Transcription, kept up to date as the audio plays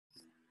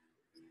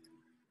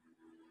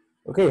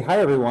Okay, hi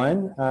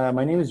everyone.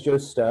 My name is Joe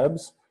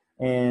Stubbs,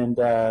 and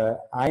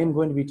I am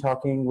going to be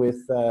talking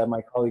with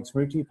my colleague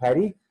Smruti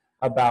Padhy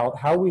about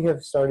how we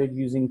have started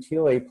using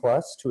TLA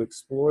Plus to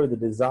explore the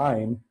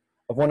design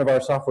of one of our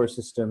software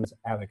systems,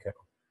 Abaco.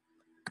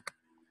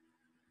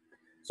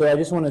 So I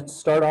just want to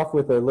start off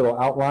with a little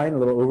outline, a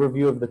little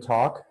overview of the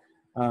talk.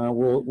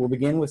 We'll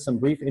begin with some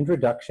brief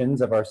introductions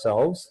of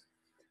ourselves,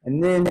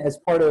 and then as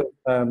part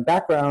of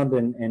background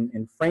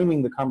and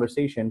framing the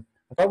conversation,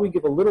 I thought we'd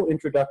give a little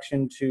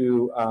introduction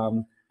to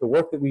the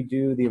work that we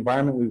do, the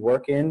environment we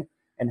work in,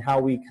 and how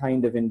we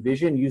kind of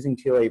envision using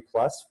TLA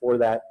Plus for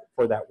that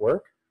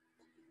work.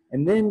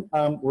 And then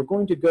we're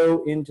going to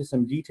go into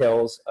some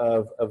details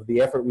of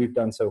the effort we've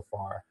done so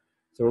far.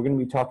 So we're going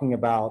to be talking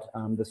about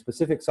the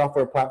specific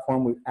software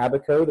platform with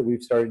Abaco that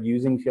we've started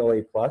using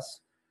TLA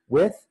Plus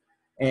with,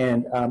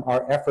 and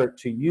our effort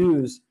to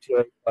use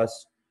TLA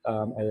Plus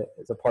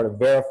as a part of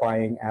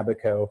verifying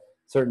Abaco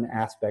certain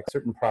aspects,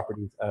 certain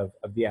properties of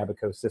the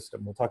Abaco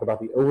system. We'll talk about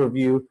the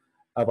overview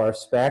of our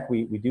spec.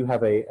 We do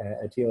have a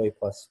TLA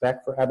Plus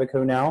spec for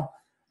Abaco now,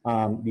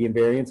 the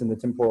invariants and the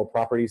temporal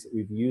properties that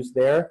we've used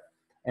there.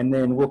 And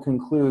then we'll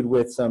conclude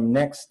with some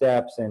next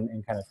steps and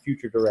kind of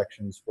future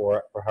directions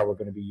for how we're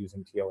going to be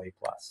using TLA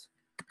Plus.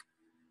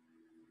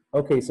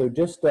 Okay, so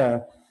just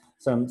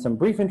some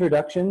brief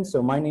introductions.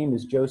 So my name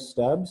is Joe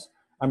Stubbs.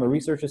 I'm a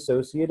research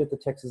associate at the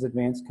Texas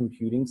Advanced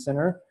Computing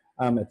Center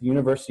at the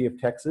University of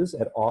Texas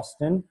at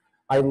Austin.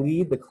 I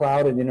lead the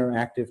Cloud and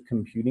Interactive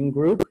Computing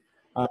Group.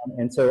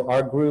 And so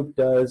our group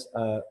does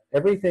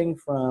everything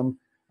from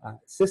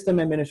system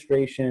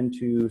administration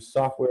to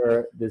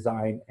software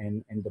design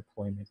and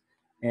deployment.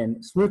 And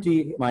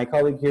Smruti, my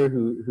colleague here,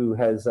 who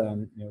has,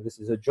 this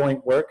is a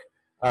joint work,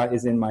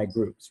 is in my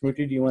group.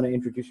 Smruti, do you want to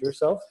introduce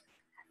yourself?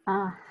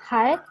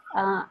 Hi,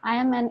 I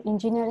am an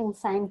engineering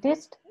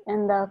scientist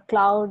in the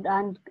Cloud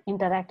and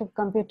Interactive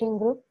Computing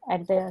Group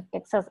at the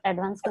Texas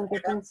Advanced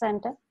Computing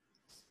Center.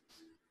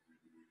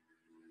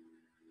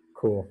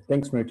 Cool.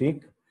 Thanks,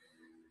 Smruti.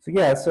 So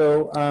yeah,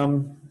 so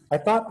I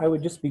thought I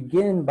would just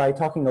begin by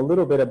talking a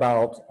little bit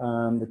about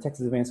the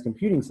Texas Advanced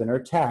Computing Center,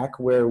 TAC,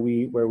 where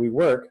we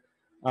work.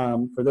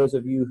 For those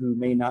of you who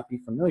may not be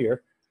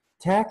familiar,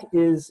 TAC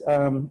is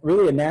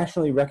really a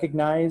nationally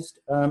recognized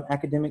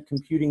academic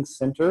computing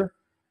center.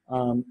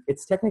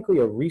 It's technically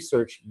a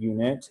research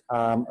unit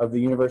of the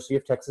University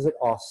of Texas at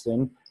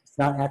Austin. It's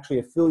not actually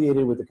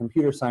affiliated with the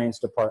computer science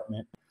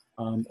department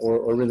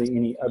or really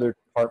any other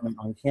department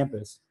on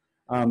campus.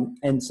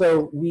 And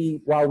so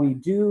while we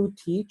do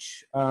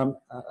teach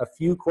a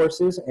few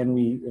courses and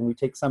we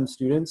take some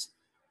students,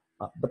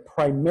 the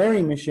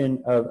primary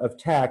mission of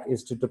TAC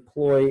is to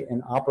deploy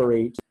and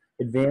operate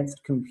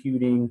advanced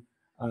computing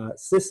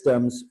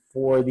systems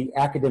for the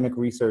academic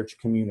research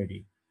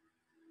community.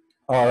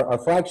 Our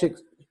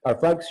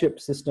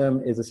flagship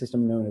system is a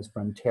system known as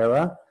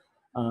Frontera.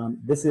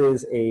 This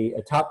is a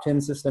top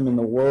 10 system in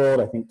the world,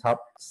 I think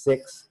top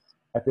 6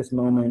 at this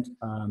moment,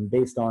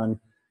 based on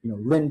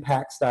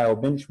LINPACK style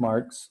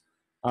benchmarks.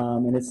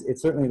 And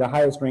it's certainly the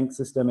highest ranked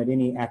system at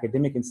any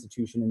academic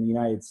institution in the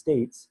United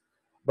States.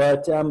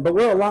 But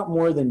we're a lot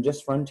more than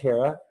just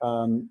Frontera.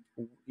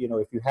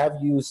 If you have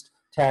used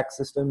TAC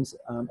systems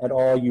at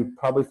all, you're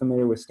probably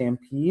familiar with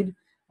Stampede,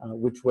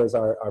 which was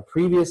our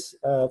previous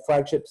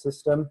flagship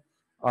system.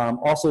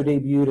 Also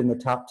debuted in the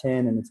top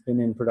 10, and it's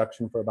been in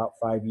production for about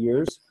 5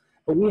 years.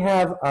 But we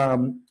have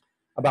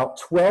about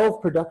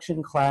 12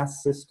 production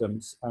class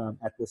systems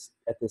at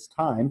this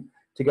time,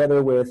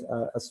 together with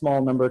a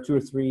small number, 2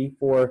 or 3,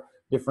 4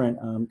 different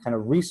kind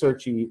of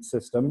researchy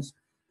systems,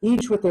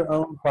 each with their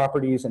own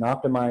properties and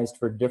optimized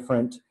for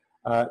different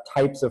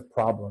types of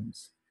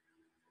problems.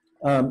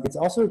 It's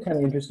also kind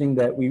of interesting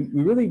that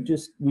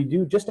we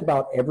do just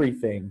about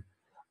everything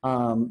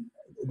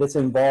that's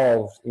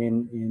involved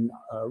in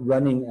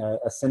running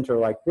a center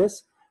like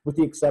this, with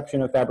the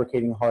exception of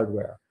fabricating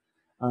hardware.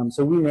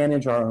 So we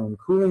manage our own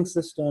cooling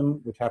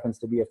system, which happens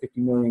to be a 50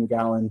 million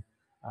gallon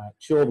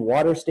chilled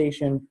water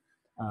station.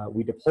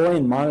 We deploy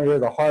and monitor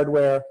the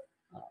hardware.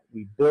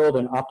 We build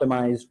and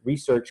optimize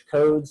research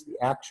codes, the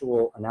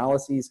actual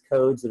analyses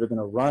codes that are going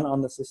to run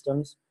on the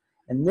systems.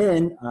 And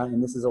then,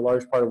 and this is a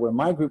large part of where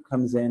my group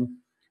comes in,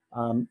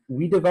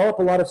 we develop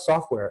a lot of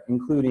software,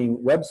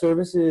 including web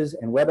services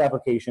and web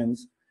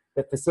applications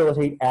that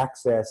facilitate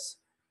access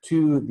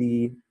to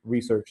the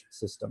research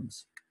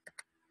systems.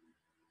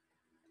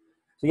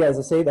 So yeah, as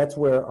I say, that's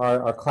where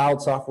our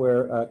cloud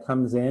software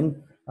comes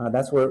in.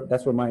 That's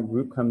where my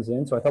group comes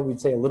in. So I thought we'd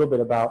say a little bit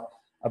about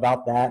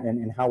that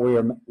and how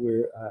we're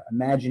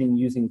imagining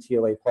using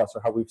TLA Plus,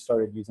 or how we've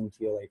started using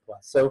TLA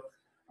Plus. So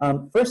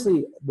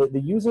firstly,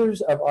 the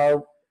users of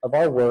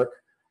our work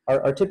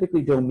are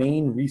typically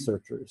domain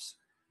researchers.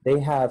 They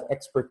have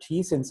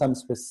expertise in some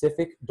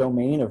specific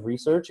domain of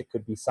research. It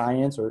could be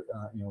science or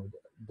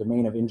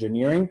domain of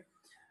engineering.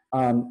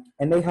 And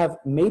they have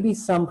maybe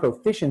some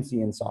proficiency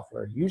in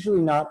software,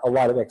 usually not a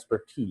lot of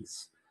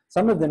expertise.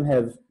 Some of them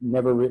have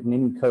never written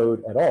any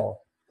code at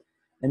all.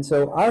 And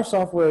so our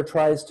software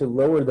tries to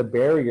lower the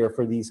barrier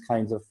for these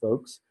kinds of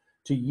folks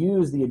to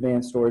use the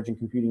advanced storage and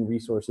computing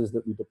resources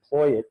that we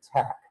deploy at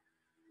TAC.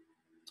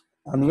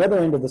 On the other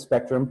end of the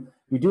spectrum,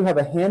 we do have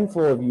a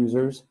handful of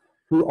users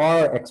who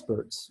are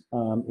experts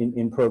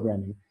in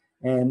programming.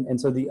 And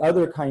so the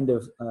other kind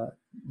of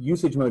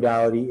usage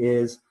modality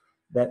is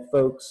that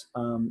folks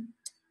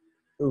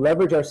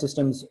leverage our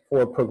systems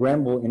for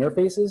programmable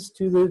interfaces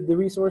to the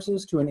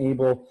resources to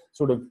enable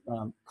sort of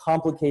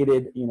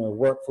complicated,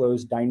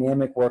 workflows,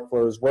 dynamic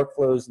workflows,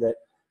 workflows that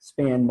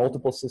span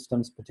multiple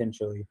systems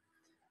potentially,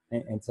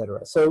 et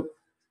cetera. So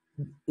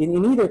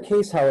in either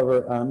case,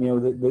 however,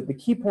 the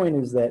key point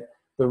is that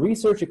the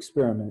research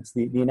experiments,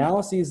 the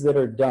analyses that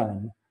are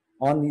done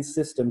on these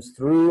systems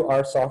through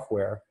our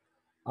software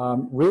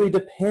really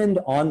depend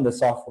on the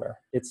software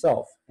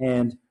itself.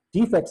 And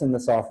defects in the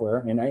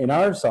software, in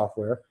our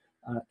software,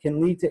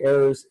 can lead to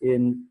errors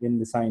in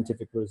the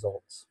scientific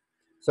results.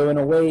 So in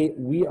a way,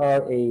 we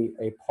are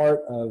a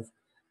part of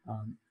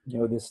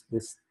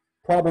this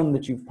problem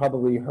that you've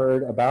probably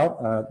heard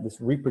about, this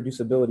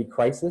reproducibility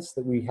crisis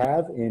that we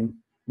have in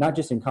not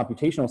just in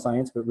computational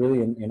science, but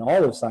really in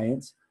all of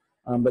science.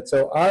 But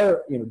so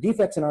our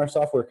defects in our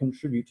software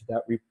contribute to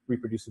that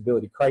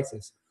reproducibility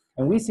crisis.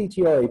 And we see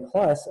TLA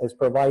Plus as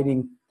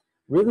providing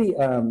really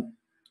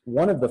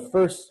one of the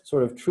first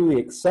sort of truly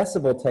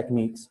accessible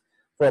techniques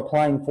for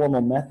applying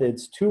formal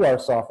methods to our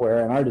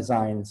software and our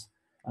designs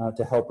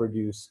to help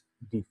reduce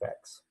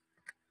defects.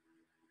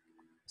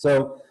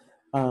 So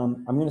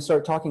I'm going to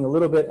start talking a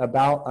little bit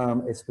about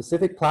a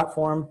specific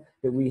platform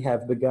that we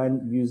have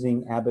begun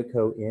using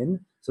Abaco in.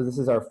 So this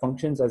is our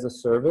functions as a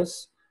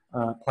service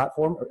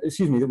platform, or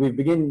excuse me, that we've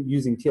begun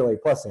using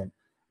TLA Plus in.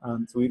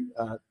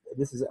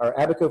 This is our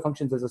Abaco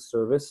functions as a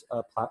service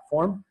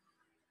platform.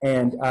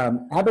 And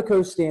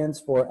Abaco stands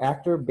for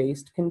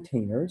Actor-Based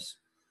Containers.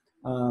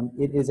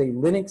 It is a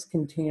Linux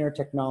container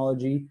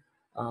technology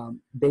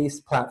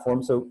based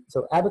platform. So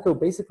Abaco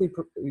basically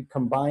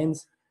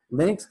combines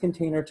Linux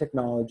container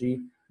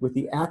technology with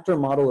the Actor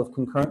model of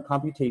concurrent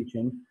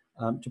computation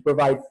to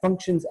provide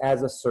functions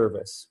as a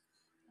service.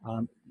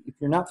 If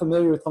you're not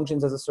familiar with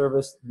functions as a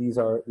service, these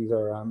are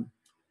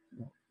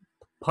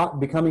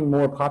becoming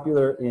more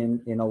popular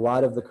in a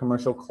lot of the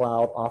commercial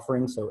cloud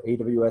offerings. So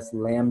AWS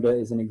Lambda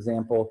is an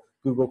example,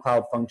 Google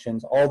Cloud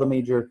Functions, all the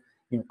major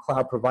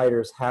cloud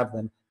providers have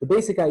them. The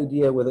basic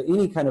idea with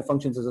any kind of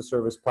functions as a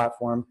service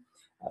platform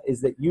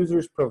is that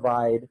users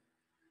provide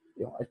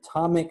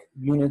atomic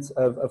units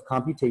of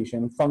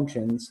computation,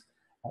 functions,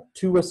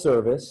 to a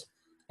service,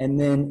 and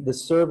then the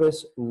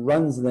service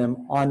runs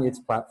them on its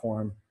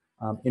platform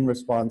in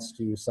response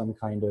to some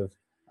kind of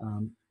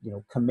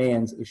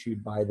commands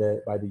issued by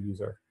the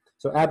user.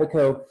 So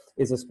Abaco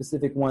is a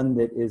specific one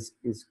that is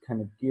kind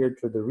of geared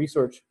to the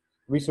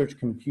research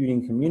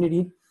computing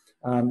community.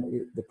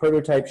 The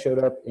prototype showed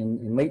up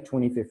in late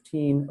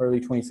 2015, early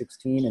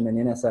 2016, and then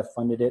NSF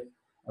funded it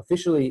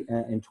officially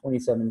in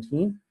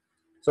 2017.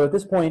 So at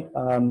this point,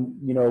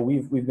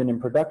 we've been in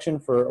production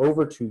for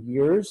over 2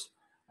 years.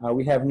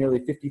 We have nearly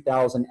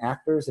 50,000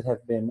 actors that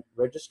have been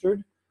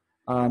registered,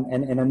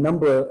 and a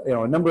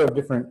number of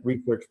different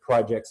research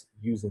projects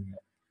using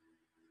it.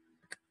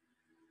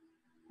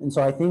 And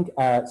so I think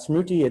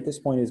Smruti at this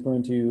point I'm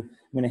going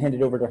to hand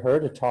it over to her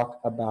to talk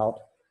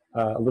about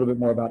a little bit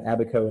more about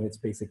Abaco and its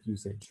basic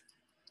usage.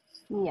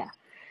 Yeah.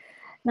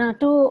 Now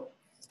to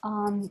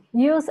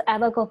use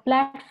Abaco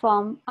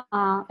platform,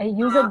 a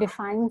user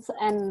defines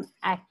an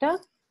actor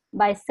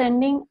by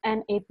sending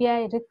an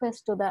API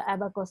request to the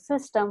Abaco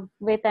system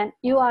with an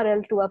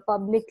URL to a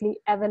publicly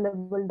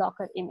available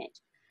Docker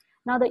image.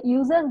 Now the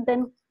user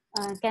then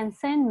can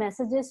send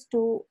messages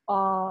to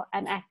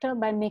an actor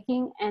by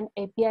making an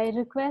API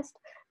request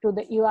to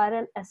the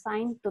URL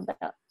assigned to the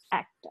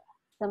actor.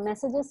 The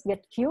messages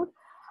get queued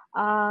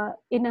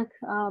in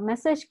a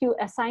message queue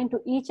assigned to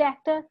each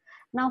actor.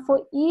 Now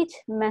for each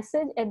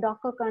message, a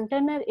Docker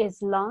container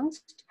is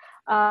launched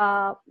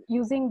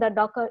using the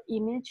Docker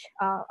image,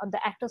 the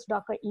actor's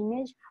Docker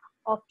image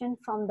obtained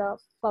from the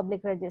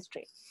public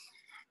registry.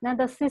 Now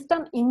the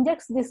system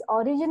injects this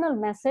original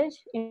message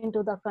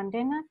into the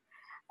container.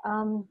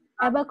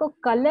 Abaco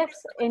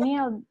collects any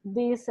of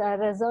these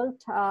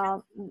results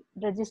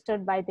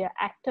registered by the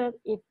actor.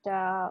 It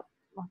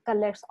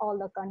collects all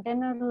the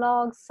container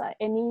logs,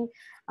 any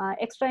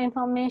extra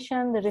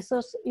information, the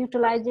resource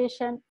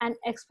utilization, and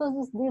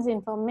exposes this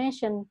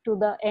information to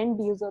the end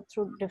user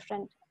through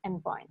different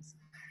endpoints.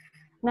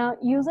 Now,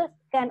 users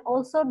can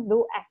also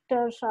do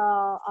actors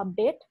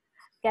update,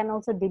 can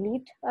also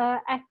delete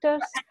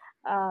actors,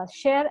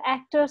 share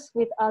actors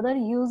with other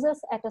users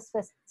at a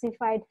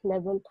specified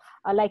level,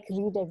 like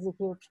read,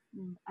 execute,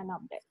 and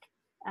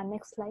update.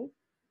 Next slide.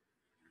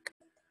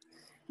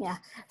 Yeah,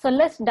 so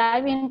let's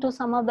dive into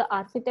some of the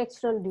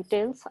architectural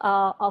details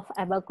of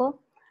Abaco.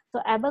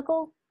 So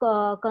Abaco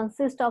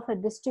consists of a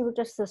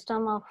distributed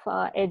system of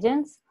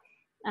agents.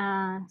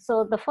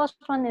 So the first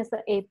one is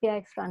the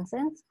API front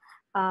ends.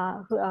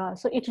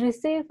 So it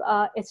receives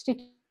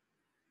HTTP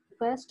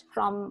request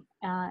from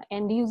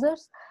end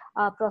users,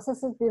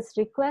 processes this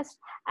request,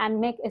 and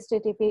make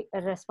HTTP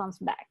response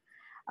back.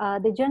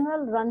 The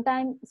general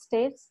runtime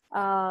states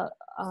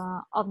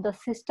of the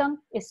system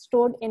is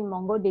stored in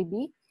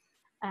MongoDB,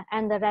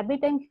 and the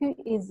RabbitMQ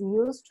is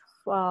used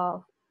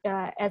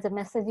as a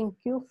messaging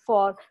queue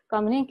for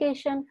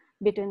communication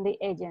between the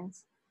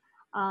agents.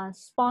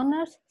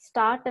 Spawners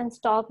start and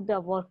stop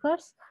the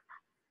workers,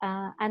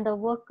 and the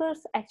workers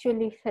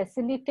actually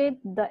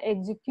facilitate the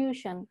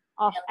execution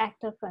of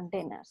actor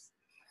containers.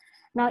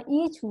 Now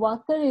each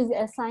worker is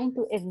assigned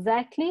to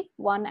exactly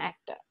one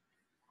actor.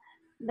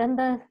 Then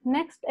the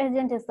next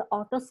agent is the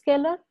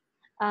autoscaler.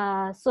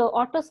 So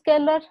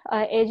autoscaler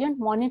agent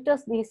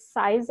monitors the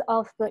size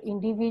of the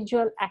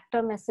individual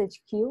actor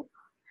message queue,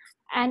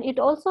 and it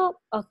also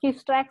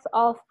keeps tracks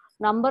of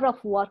number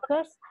of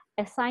workers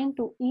assigned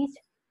to each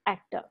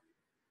actor.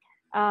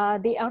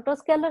 The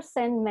autoscaler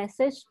sends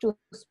message to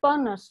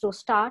spawners to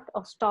start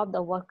or stop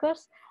the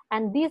workers,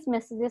 and these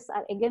messages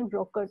are again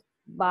brokered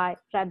by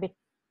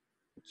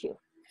RabbitMQ.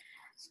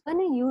 So when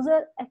a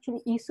user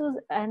actually issues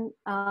an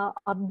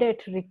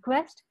update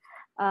request,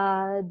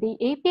 the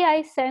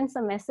API sends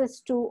a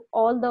message to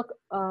all the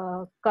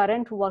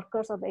current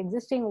workers or the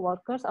existing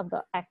workers of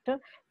the actor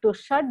to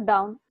shut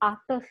down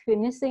after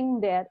finishing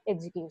their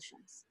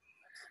executions.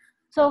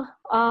 So,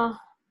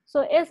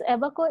 so as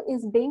Abaco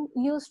is being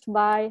used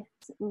by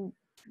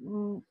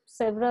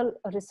several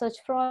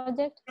research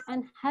projects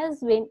and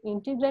has been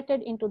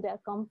integrated into their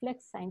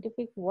complex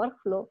scientific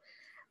workflow,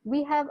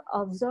 we have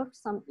observed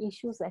some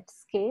issues at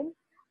scale,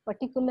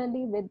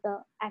 particularly with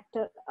the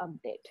actor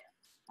update.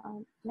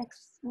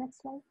 Next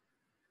slide.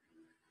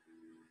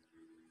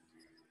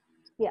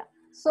 Yeah,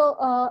 so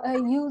a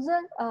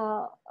user,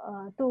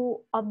 to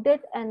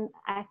update an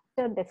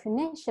actor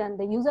definition,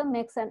 the user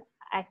makes an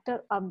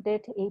actor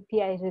update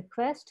API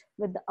request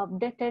with the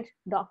updated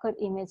Docker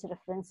image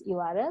reference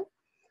URL.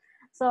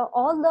 So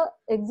all the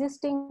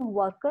existing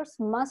workers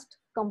must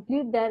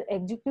complete their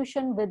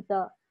execution with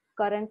the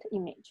current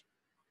image.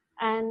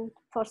 And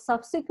for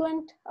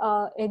subsequent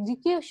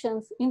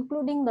executions,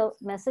 including the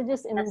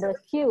messages in the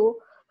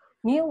queue,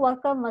 new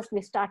worker must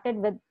be started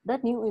with the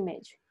new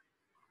image.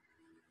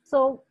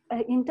 So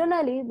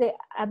internally, the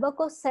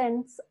Abaco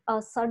sends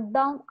a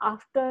shutdown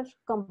after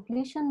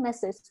completion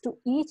message to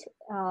each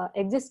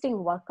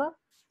existing worker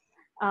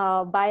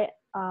via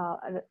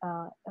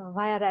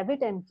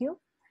RabbitMQ,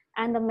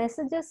 and the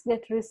messages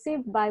get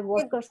received by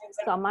workers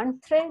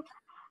command thread,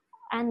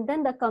 and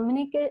then the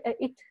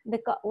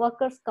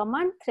workers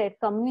command thread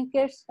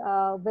communicates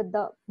with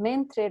the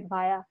main thread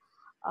via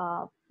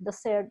the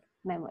shared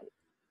memory.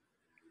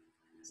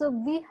 So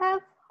we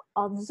have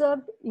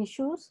observed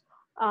issues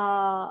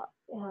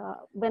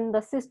when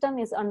the system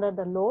is under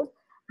the load,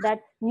 that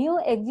new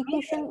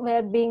execution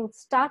were being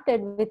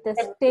started with a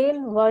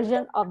stale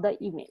version of the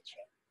image.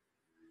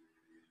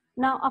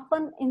 Now,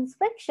 upon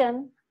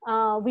inspection,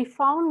 we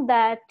found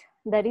that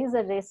there is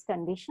a race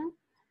condition.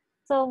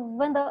 So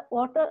when the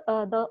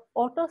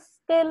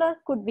autoscaler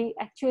could be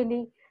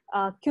actually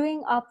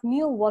queuing up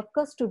new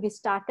workers to be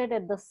started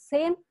at the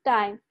same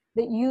time,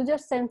 the user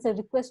sends a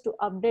request to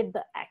update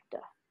the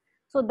actor.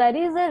 So there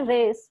is a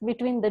race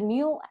between the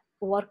new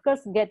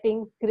workers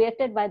getting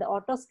created by the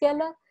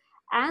autoscaler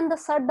and the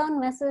shutdown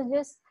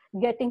messages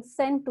getting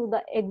sent to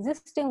the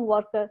existing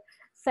worker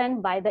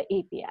sent by the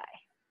API.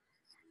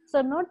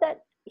 So note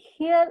that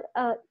here,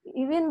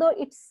 even though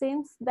it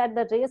seems that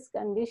the race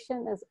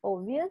condition is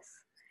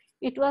obvious,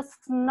 it was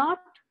not,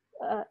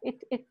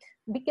 it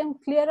became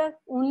clearer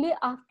only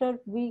after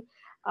we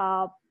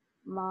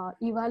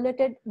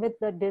evaluated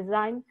the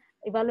design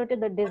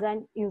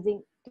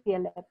using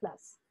TLA+.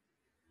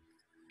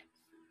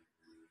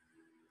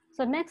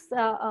 So next,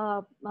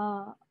 Joe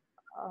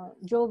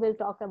will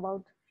talk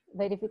about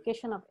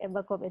verification of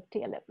Abaco with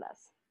TLA+.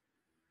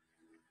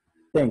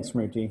 Thanks,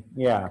 Smruti.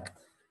 Yeah.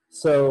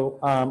 So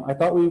I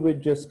thought we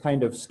would just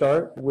kind of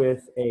start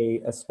with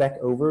a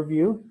spec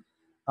overview.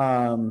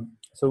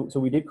 So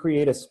we did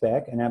create a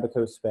spec, an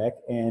Abaco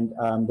spec, and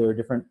there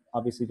are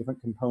obviously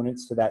different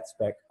components to that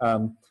spec.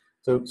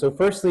 So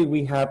firstly,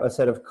 we have a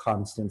set of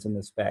constants in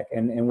the spec,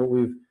 and what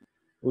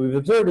we've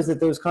observed is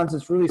that those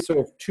constants really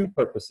serve two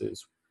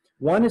purposes.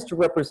 One is to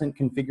represent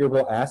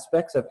configurable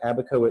aspects of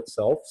Abaco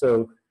itself.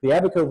 So the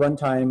Abaco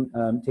runtime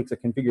takes a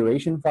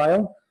configuration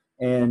file,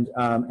 and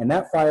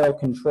that file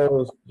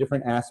controls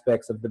different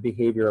aspects of the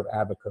behavior of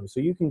Abaco.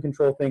 So you can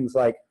control things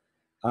like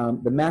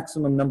the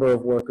maximum number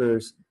of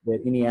workers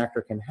that any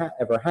actor can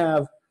ever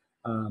have,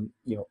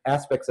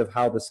 aspects of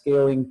how the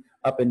scaling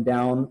up and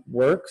down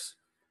works,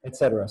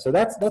 etc. So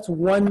that's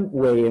one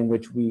way in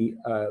which we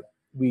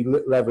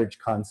leverage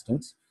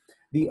constants.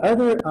 The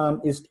other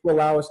is to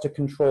allow us to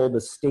control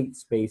the state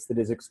space that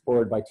is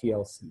explored by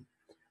TLC,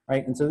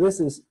 right? And so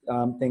this is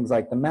things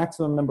like the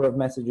maximum number of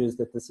messages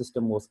that the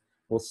system will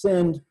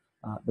send,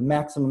 the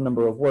maximum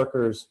number of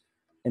workers,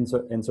 and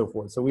so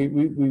forth. So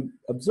we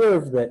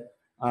observed that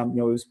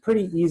it was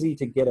pretty easy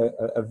to get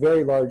a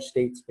very large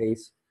state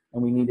space,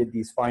 and we needed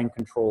these fine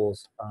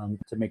controls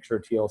to make sure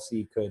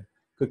TLC could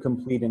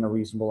complete in a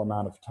reasonable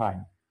amount of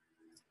time.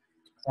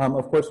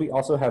 Of course, we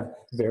also have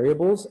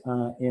variables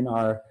in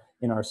our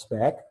in our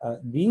spec.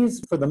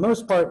 These, for the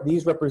most part,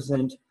 these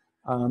represent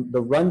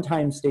the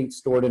runtime state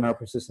stored in our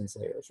persistence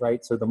layers,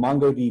 right? So the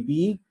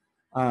MongoDB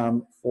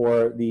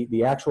for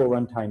the actual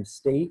runtime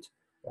state,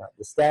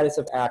 the status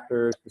of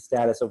actors, the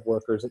status of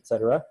workers,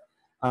 etc.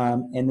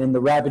 And then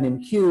the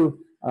RabbitMQ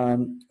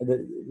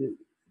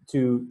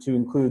to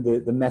include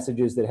the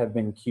messages that have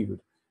been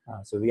queued.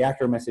 So the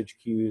actor message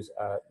queues,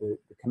 the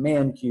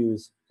command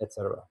queues,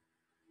 etc.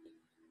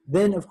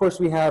 Then, of course,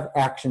 we have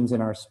actions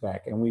in our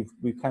spec, and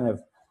we've kind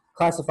of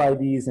classified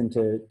these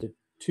into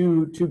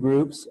two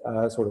groups.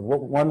 Sort of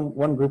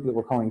one group that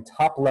we're calling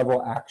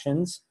top-level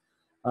actions.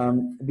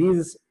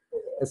 These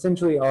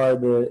essentially are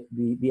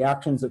the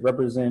actions that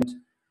represent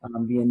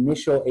the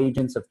initial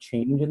agents of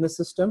change in the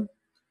system.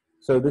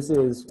 So this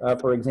is,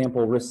 for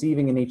example,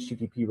 receiving an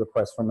HTTP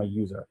request from a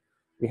user.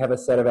 We have a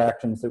set of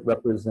actions that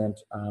represent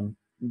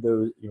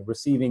those,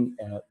 receiving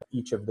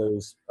each of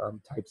those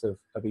types of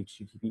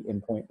HTTP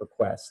endpoint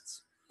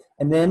requests.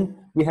 And then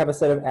we have a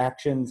set of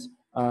actions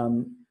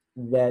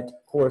that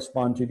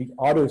correspond to the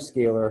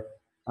autoscaler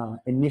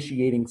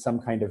initiating some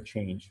kind of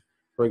change.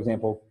 For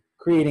example,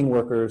 creating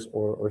workers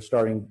or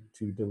starting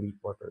to delete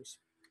workers.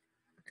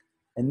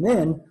 And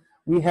then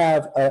we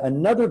have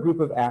another group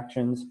of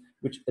actions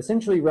which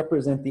essentially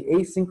represent the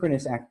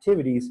asynchronous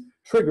activities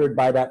triggered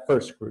by that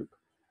first group.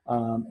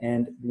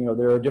 And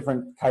there are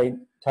different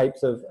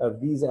types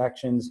of these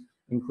actions,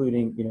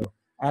 including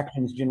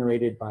actions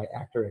generated by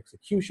actor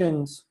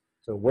executions,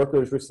 so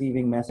workers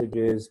receiving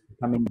messages,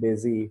 becoming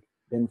busy,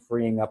 then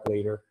freeing up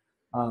later.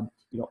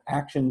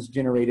 Actions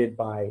generated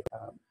by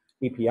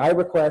API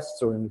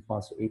requests or in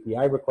response to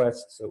API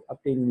requests, so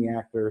updating the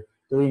actor,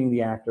 deleting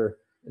the actor,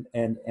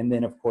 and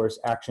then of course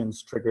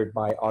actions triggered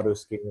by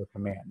autoscaler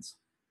commands.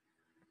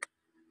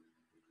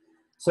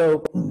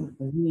 So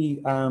we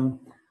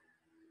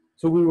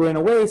were in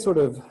a way sort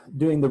of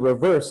doing the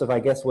reverse of, I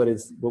guess, what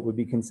would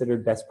be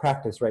considered best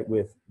practice, right,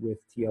 with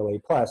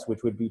TLA plus,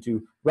 which would be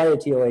to write a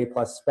TLA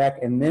plus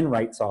spec and then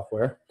write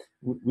software.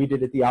 We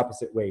did it the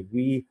opposite way.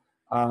 We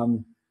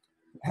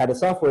had a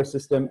software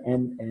system,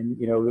 and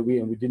we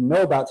didn't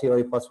know about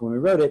TLA plus when we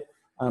wrote it,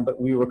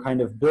 but we were kind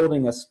of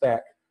building a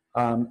spec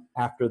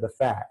after the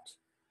fact.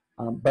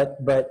 But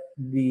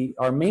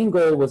our main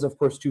goal was, of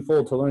course,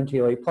 twofold: to learn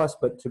TLA plus,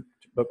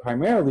 but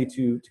primarily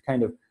to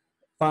kind of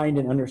find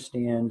and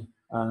understand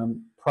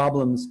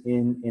problems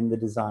in the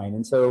design.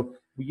 And so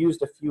we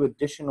used a few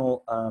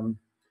additional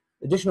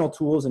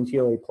tools in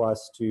TLA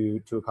plus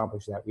to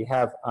accomplish that. We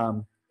have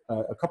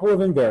a couple of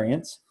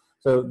invariants.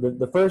 So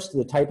the first,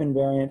 the type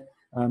invariant,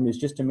 is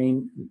just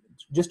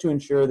to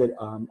ensure that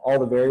all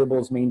the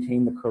variables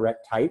maintain the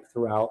correct type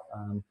throughout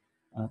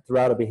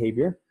a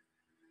behavior.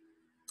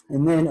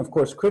 And then, of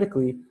course,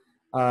 critically,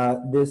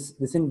 this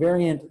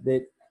invariant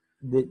that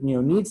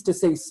needs to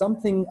say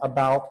something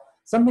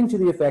to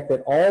the effect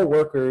that all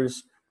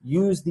workers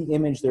use the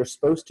image they're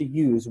supposed to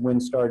use when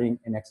starting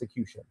an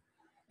execution.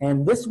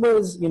 And this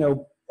was,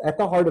 at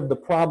the heart of the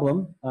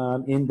problem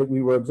that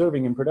we were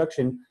observing in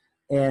production,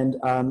 and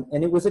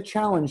it was a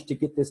challenge to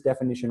get this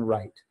definition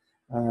right.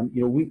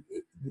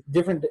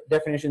 Different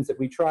definitions that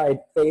we tried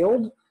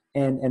failed,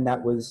 and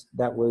that was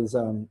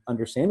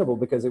understandable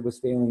because it was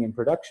failing in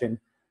production.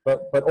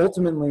 But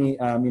ultimately,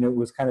 it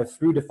was kind of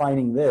through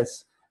defining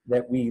this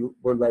that we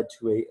were led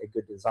to a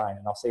good design,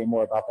 and I'll say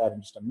more about that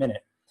in just a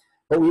minute.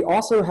 But we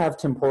also have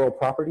temporal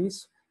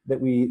properties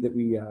that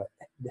we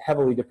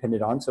heavily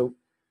depended on. So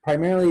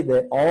primarily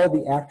that all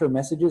the actor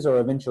messages are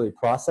eventually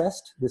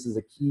processed. This is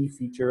a key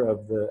feature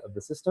of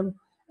the system,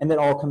 and that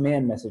all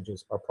command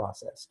messages are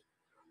processed.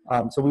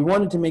 So we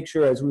wanted to make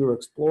sure, as we were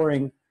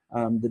exploring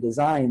the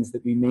designs,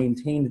 that we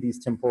maintained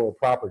these temporal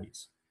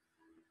properties.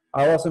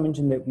 I'll also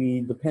mention that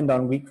we depend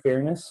on weak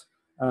fairness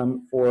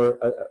for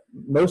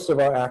most of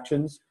our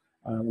actions.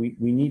 We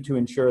need to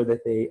ensure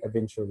that they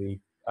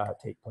eventually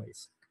take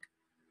place.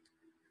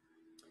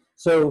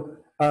 So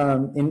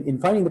in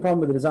finding the problem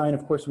with the design,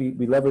 of course, we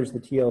leveraged the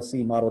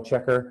TLC model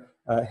checker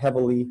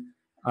heavily.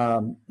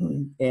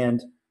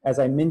 And as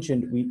I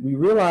mentioned, we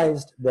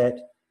realized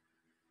that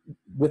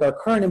with our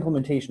current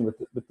implementation, with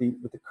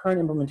the current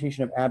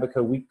implementation of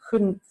Abaco, we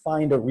couldn't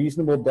find a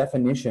reasonable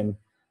definition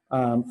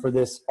for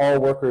this all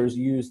workers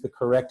use the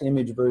correct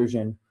image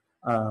version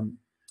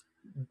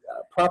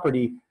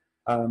property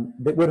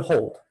that would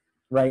hold,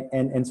 right?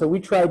 And so we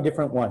tried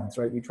different ones,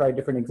 right? We tried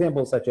different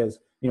examples, such as,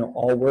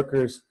 all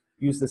workers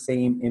use the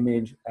same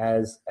image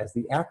as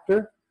the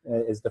actor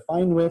is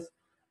defined with.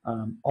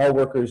 All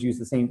workers use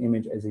the same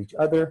image as each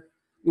other.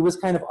 It was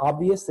kind of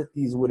obvious that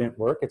these wouldn't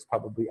work. It's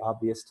probably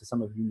obvious to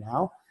some of you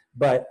now,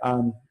 but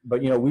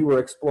we were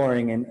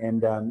exploring,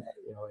 and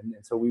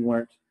so we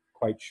weren't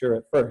quite sure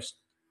at first.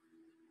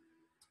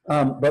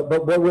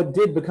 But what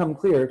did become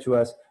clear to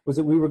us was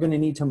that we were going to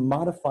need to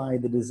modify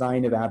the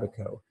design of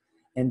Abaco,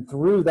 and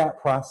through that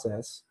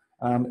process,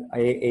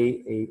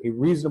 a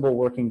reasonable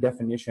working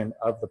definition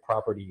of the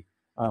property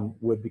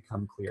would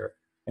become clear,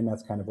 and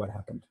that's kind of what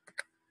happened.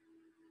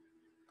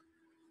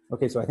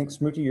 Okay, so I think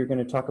Smruti, you're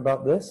going to talk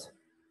about this.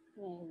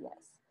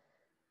 Yes.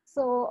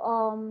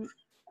 So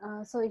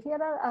So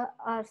here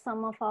are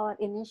some of our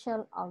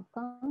initial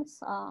outcomes.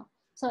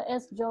 So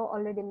as Joe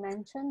already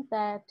mentioned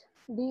that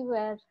we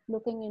were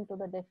looking into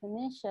the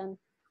definition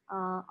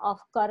of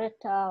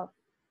correct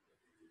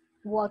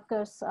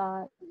workers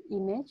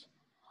image.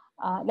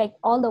 Like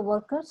all the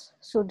workers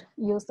should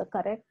use the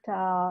correct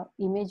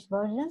image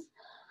version.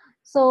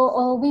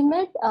 So we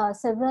made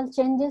several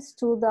changes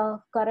to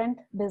the current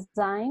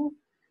design,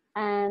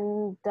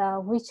 and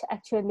which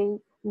actually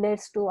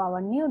leads to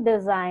our new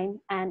design,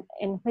 and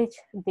in which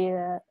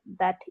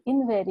that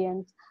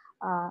invariant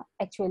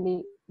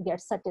actually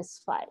gets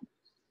satisfied.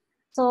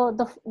 So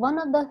one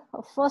of the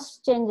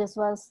first changes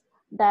was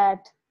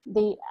that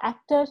the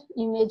actor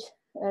image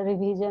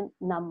revision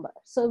number.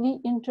 So we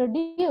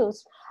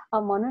introduced a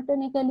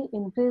monotonically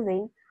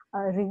increasing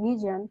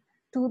revision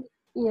to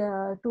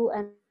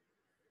an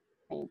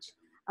actor image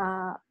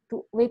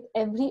with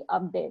every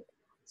update.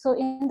 So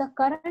in the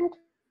current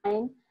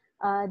design,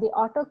 the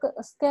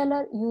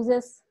autoscaler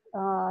uses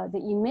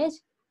the image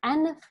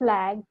and a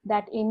flag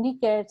that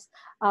indicates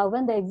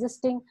when the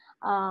existing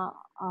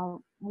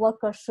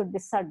worker should be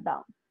shut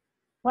down.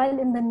 While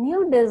in the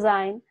new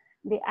design,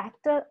 the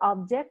actor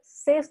object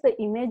saves the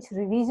image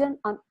revision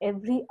on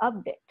every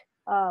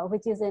update,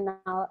 which is in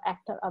our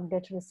actor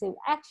update receive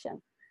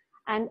action.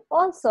 And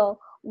also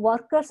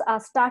workers are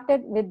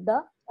started with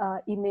the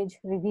image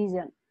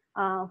revision,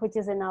 which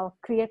is in our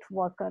create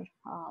worker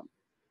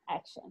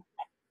action.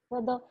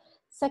 So the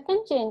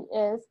second change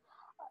is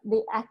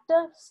the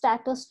actor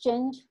status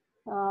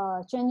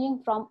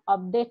changing from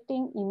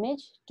updating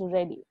image to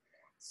ready.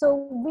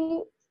 So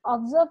we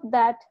observe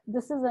that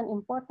this is an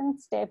important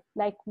step,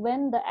 like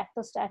when the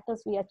actor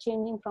status we are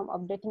changing from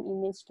updating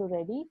image to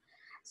ready.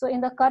 So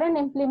in the current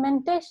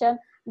implementation,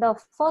 the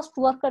first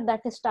worker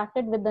that is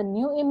started with the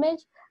new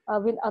image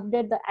will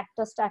update the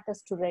actor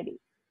status to ready.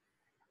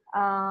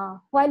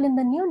 While in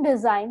the new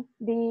design,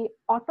 the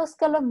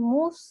autoscaler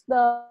moves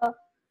the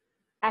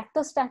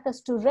actor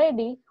status to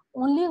ready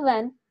only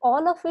when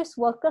all of its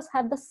workers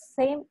have the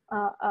same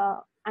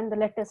and the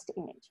latest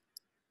image.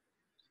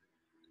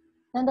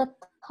 And the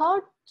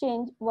third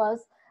change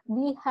was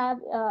we have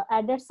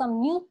added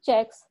some new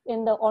checks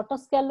in the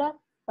autoscaler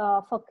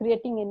for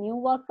creating a new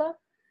worker.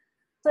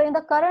 So in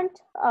the current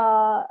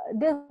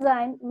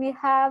design, we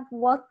have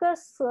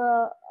workers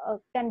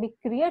can be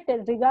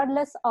created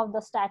regardless of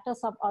the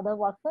status of other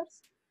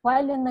workers.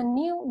 While in the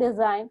new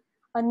design,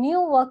 a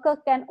new worker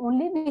can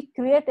only be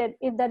created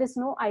if there is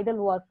no idle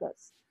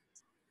workers.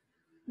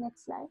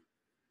 Next slide.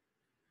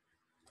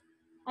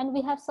 And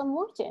we have some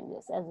more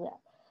changes as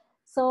well.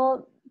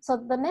 So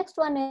the next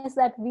one is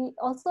that we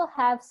also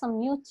have some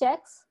new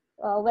checks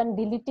when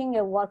deleting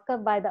a worker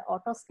by the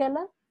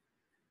autoscaler.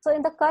 So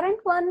in the current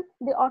one,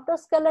 the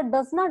autoscaler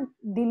does not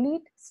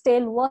delete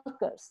stale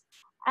workers,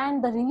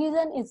 and the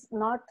revision is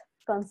not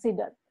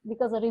considered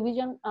because the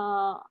revision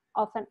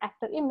of an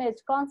actor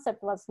image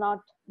concept was not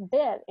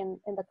there in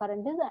the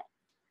current design.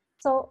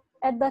 So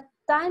at the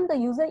time the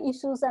user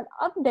issues an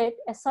update,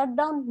 a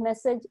shutdown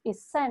message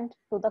is sent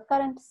to the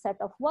current set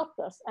of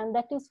workers, and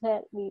that is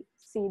where we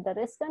see the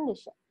race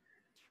condition.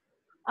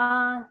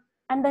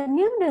 And the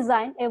new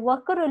design, a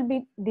worker will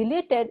be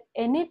deleted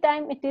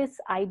anytime it is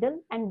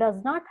idle and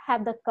does not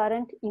have the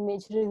current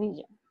image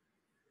revision.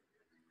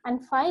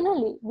 And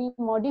finally, we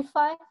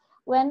modify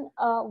when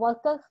a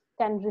worker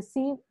can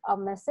receive a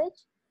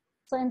message.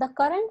 So in the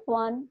current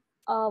one,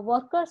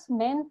 worker's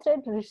main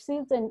thread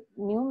receives a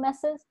new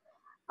message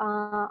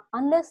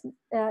unless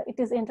it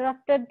is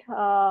interrupted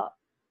by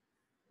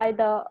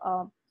the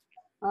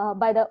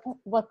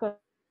worker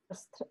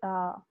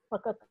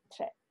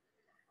thread.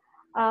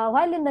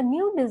 While in the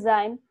new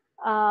design,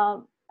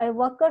 a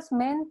worker's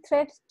main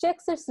thread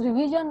checks its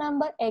revision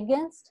number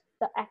against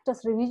the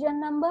actor's revision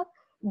number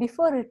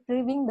before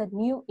retrieving the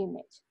new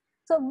image.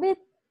 So with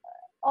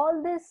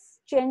all these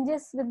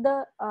changes with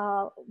the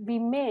we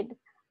made,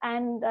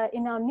 and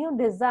in our new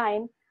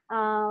design,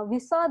 we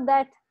saw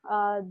that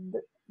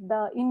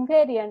the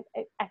invariant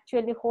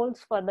actually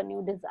holds for the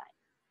new design.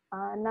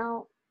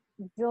 Now,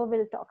 Joe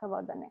will talk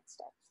about the next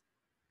steps.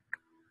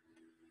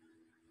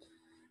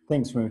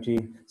 Thanks,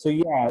 Smruti. So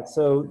yeah,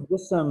 so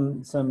just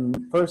some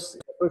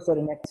first set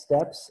of next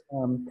steps.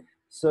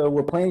 So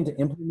we're planning to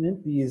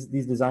implement these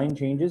design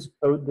changes,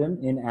 code them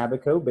in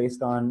Abaco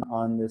based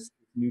on this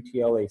new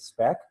TLA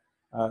spec.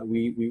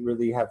 We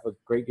really have a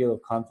great deal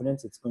of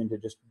confidence it's going to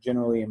just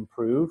generally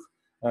improve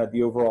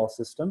the overall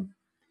system.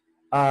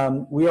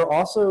 We are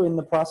also in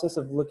the process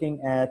of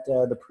looking at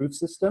the proof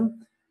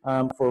system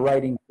for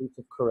writing proofs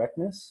of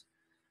correctness.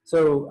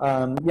 So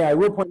yeah, I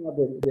will point out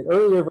that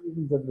earlier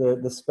versions of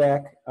the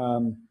spec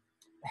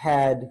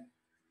had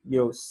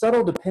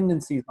subtle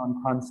dependencies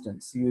on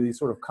constants. These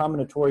sort of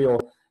combinatorial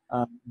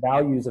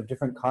values of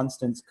different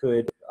constants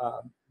could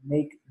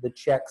make the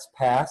checks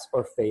pass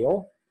or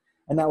fail,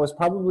 and that was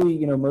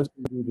probably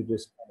mostly due to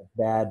just kind of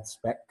bad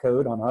spec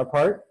code on our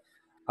part.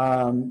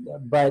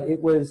 But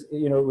it was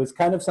it was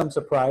kind of some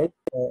surprise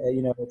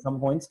at some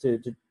points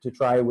to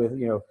try with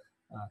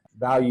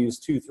values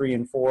 2, 3,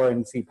 and 4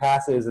 and see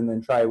passes, and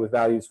then try with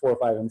values 4,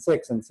 5, and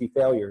 6 and see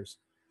failures.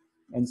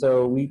 And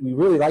so we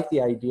really like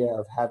the idea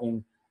of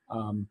having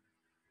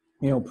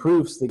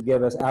proofs that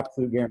give us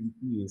absolute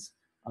guarantees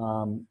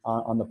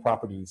on the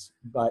properties.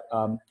 But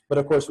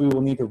of course, we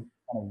will need to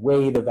kind of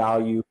weigh the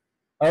value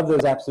of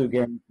those absolute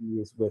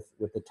guarantees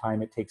with the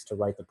time it takes to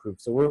write the proof.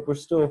 So we're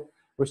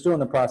still in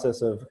the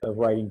process of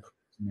writing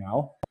proofs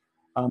now.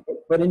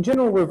 But in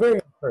general, we're very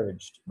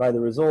encouraged by the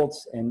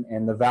results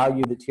and the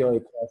value that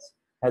TLA Plus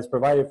has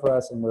provided for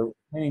us, and we're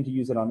planning to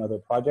use it on other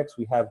projects.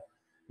 We have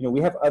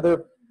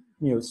other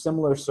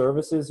similar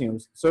services,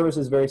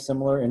 services very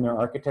similar in their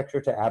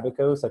architecture to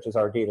Abaco, such as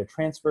our data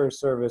transfer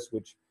service,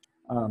 which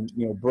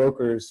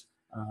brokers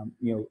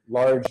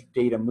large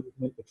data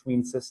movement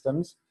between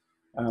systems,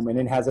 and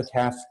it has a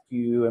task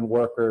queue and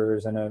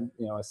workers and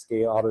a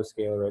scale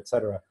autoscaler,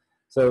 etc.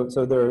 So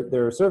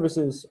there are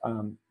services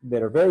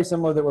that are very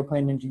similar that we're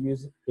planning to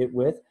use it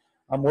with.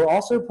 We're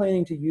also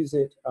planning to use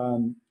it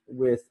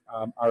with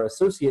our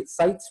associate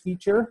sites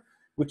feature,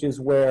 which is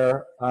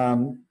where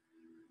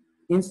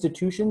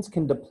institutions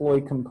can deploy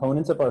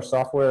components of our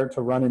software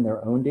to run in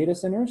their own data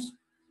centers,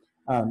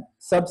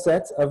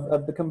 subsets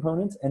of the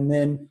components, and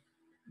then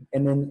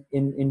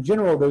in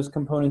general, those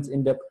components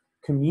end up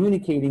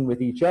communicating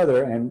with each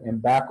other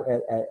and back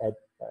at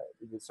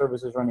the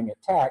services running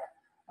at TAC,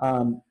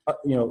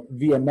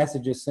 via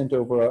messages sent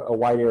over a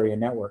wide area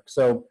network.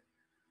 So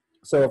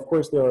of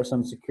course there are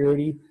some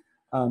security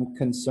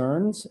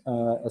concerns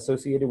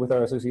associated with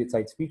our associate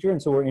sites feature,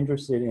 and so we're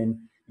interested in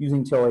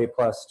using TLA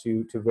Plus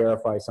to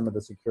verify some of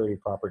the security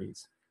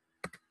properties.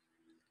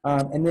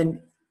 And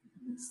then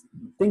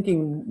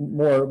thinking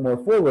more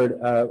forward,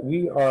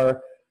 we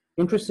are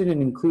interested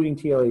in including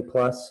TLA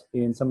Plus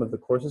in some of the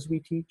courses we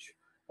teach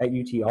at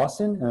UT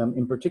Austin.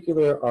 In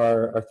particular,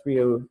 our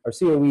COE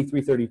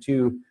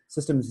 332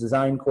 Systems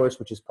Design course,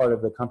 which is part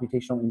of the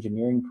computational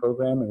engineering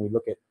program, and we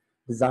look at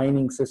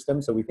designing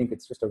systems, so we think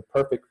it's just a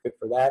perfect fit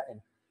for that,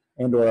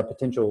 and or a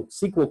potential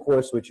sequel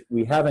course, which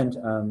we haven't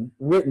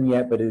written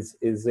yet, but is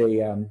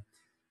a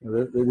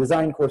the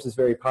design course is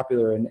very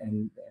popular,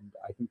 and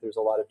I think there's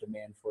a lot of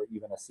demand for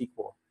even a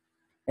sequel.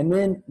 And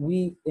then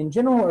we, in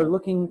general, are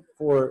looking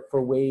for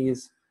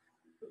ways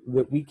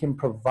that we can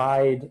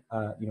provide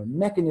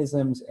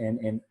mechanisms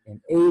and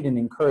aid and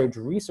encourage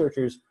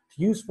researchers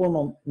to use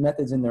formal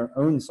methods in their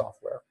own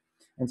software.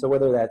 And so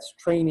whether that's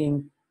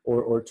training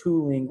or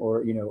tooling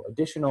or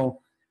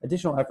additional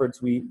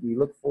efforts, we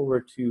look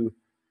forward to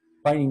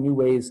finding new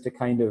ways to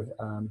kind of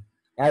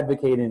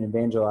advocate and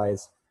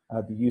evangelize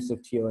the use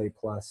of TLA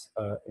Plus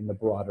in the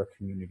broader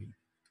community.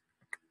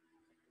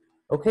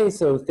 Okay,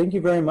 so thank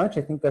you very much.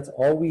 I think that's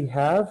all we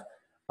have.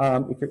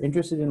 If you're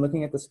interested in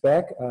looking at the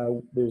spec,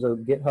 there's a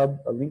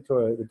link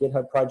to the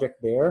GitHub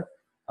project there,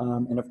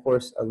 and of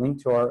course a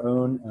link to our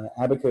own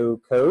Abaco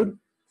code.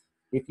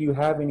 If you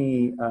have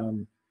any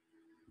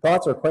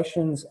thoughts or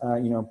questions,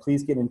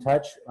 please get in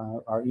touch.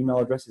 Our email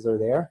addresses are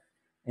there,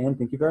 and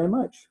thank you very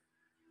much.